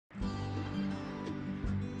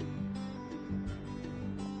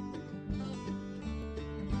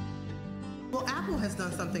Well, Apple has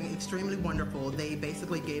done something extremely wonderful. They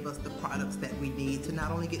basically gave us the products that we need to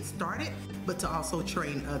not only get started, but to also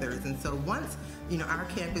train others. And so once, our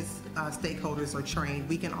campus stakeholders are trained,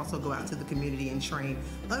 we can also go out to the community and train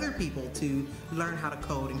other people to learn how to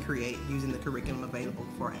code and create using the curriculum available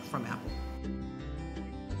from Apple.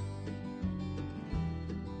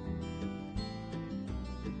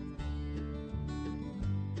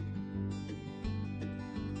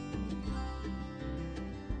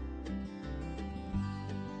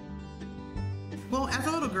 Well, as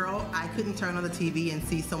a little girl, I couldn't turn on the TV and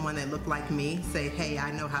see someone that looked like me say, hey,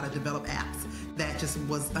 I know how to develop apps. That just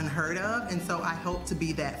was unheard of. And so I hope to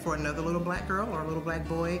be that for another little black girl or a little black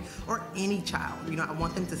boy or any child. I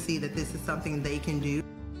want them to see that this is something they can do.